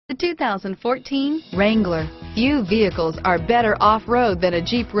The 2014 Wrangler. Few vehicles are better off-road than a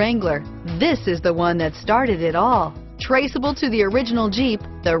Jeep Wrangler. This is the one that started it all. Traceable to the original Jeep,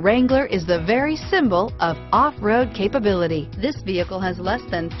 the Wrangler is the very symbol of off-road capability. This vehicle has less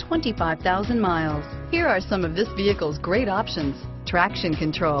than 25,000 miles. Here are some of this vehicle's great options: traction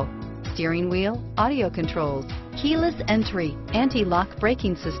control, steering wheel audio controls, keyless entry, anti-lock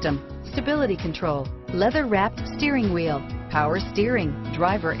braking system, stability control, leather-wrapped steering wheel, power steering,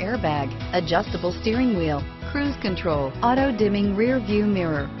 driver airbag, adjustable steering wheel, cruise control, auto-dimming rear view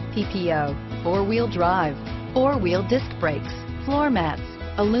mirror, PPO, four-wheel drive, four-wheel disc brakes, floor mats,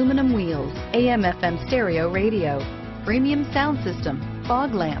 aluminum wheels, AM/FM stereo radio, premium sound system,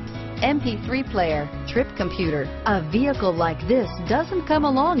 fog lamps, MP3 player, trip computer. A vehicle like this doesn't come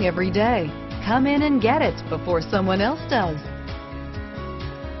along every day. Come in and get it before someone else does.